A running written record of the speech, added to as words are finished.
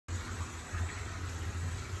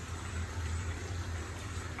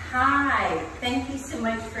Hi, thank you so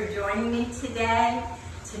much for joining me today.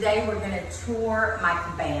 Today we're going to tour my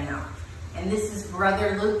cabana. And this is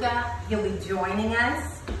Brother Luca. He'll be joining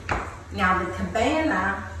us. Now the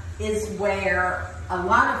cabana is where a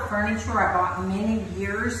lot of furniture I bought many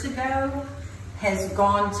years ago has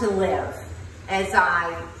gone to live as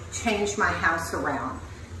I changed my house around.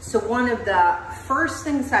 So one of the first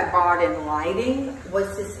things I bought in lighting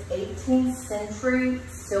was this 18th century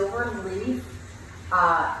silver leaf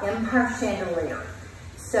Empire chandelier.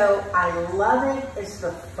 So I love it as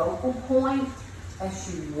the focal point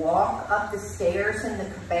as you walk up the stairs in the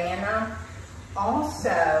cabana.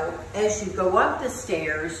 Also, as you go up the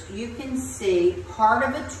stairs, you can see part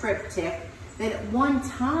of a triptych that at one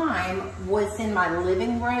time was in my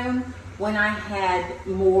living room when I had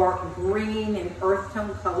more green and earth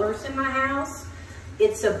tone colors in my house.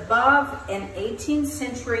 It's above an 18th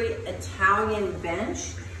century Italian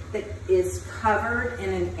bench that is covered in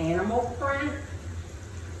an animal print.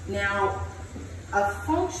 Now, a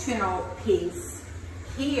functional piece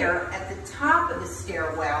here at the top of the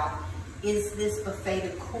stairwell is this buffet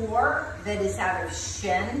decor that is out of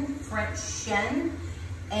chine, French chine,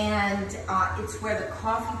 and it's where the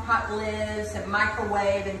coffee pot lives and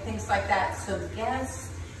microwave and things like that, so guests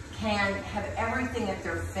can have everything at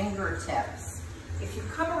their fingertips. If you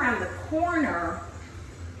come around the corner,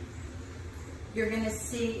 you're going to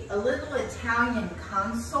see a little Italian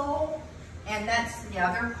console, and that's the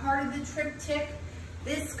other part of the triptych.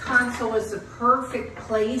 This console is the perfect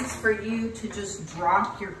place for you to just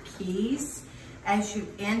drop your keys as you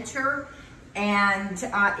enter. And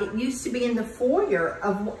it used to be in the foyer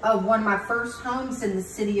of one of my first homes in the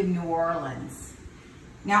city of New Orleans.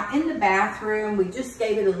 Now in the bathroom, we just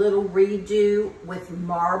gave it a little redo with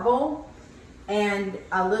marble and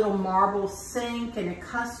a little marble sink and a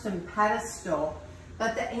custom pedestal.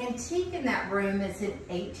 But the antique in that room is an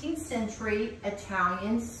 18th century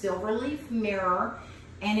Italian silver leaf mirror,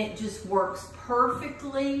 and it just works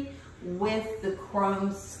perfectly with the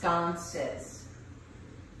chrome sconces.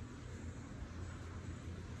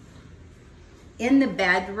 In the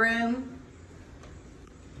bedroom,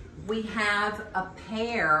 we have a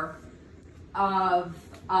pair of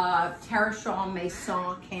Terre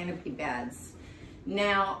Maison canopy beds.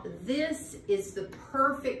 Now, this is the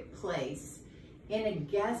perfect place in a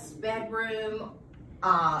guest bedroom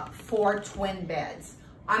for twin beds.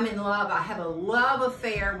 I'm in love. I have a love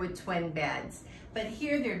affair with twin beds. But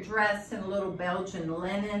here they're dressed in a little Belgian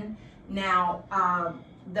linen. Now,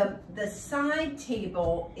 the side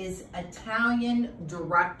table is Italian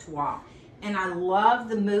directoire. And I love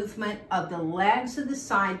the movement of the legs of the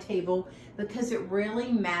side table because it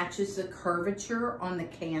really matches the curvature on the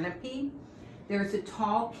canopy. There's a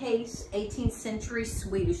tall case, 18th century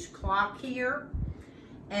Swedish clock here.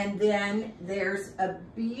 And then there's a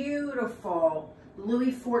beautiful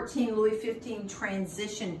Louis XIV, Louis XV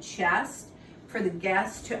transition chest for the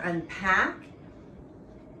guests to unpack.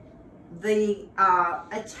 The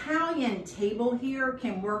Italian table here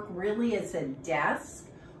can work really as a desk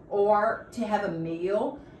or to have a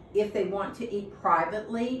meal if they want to eat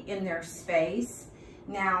privately in their space.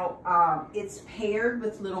 Now, it's paired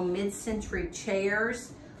with little mid-century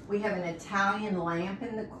chairs. We have an Italian lamp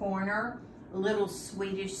in the corner, a little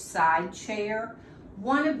Swedish side chair.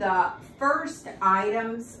 One of the first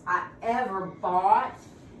items I ever bought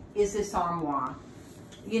is this armoire.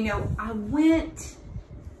 You know, I went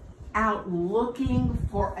out looking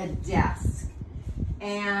for a desk,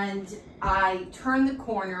 and I turned the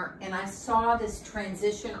corner and I saw this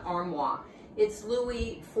transition armoire. It's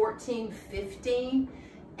Louis XIV, 15,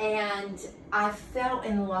 and I fell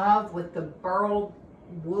in love with the burled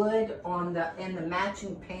wood on and the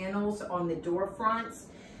matching panels on the door fronts.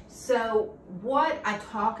 So what I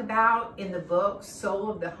talk about in the book, Soul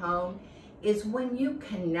of the Home, is when you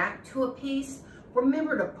connect to a piece,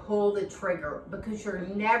 remember to pull the trigger because you're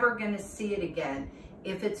never going to see it again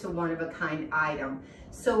if it's a one-of-a-kind item.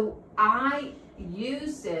 So I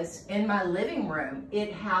use this in my living room.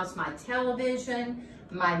 It housed my television,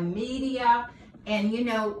 my media, and you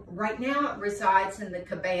know, right now it resides in the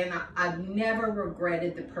cabana. I've never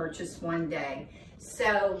regretted the purchase one day.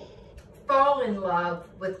 So fall in love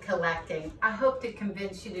with collecting. I hope to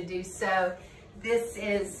convince you to do so. This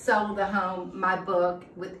is Soul of the Home, my book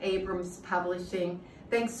with Abrams Publishing.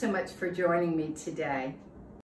 Thanks so much for joining me today.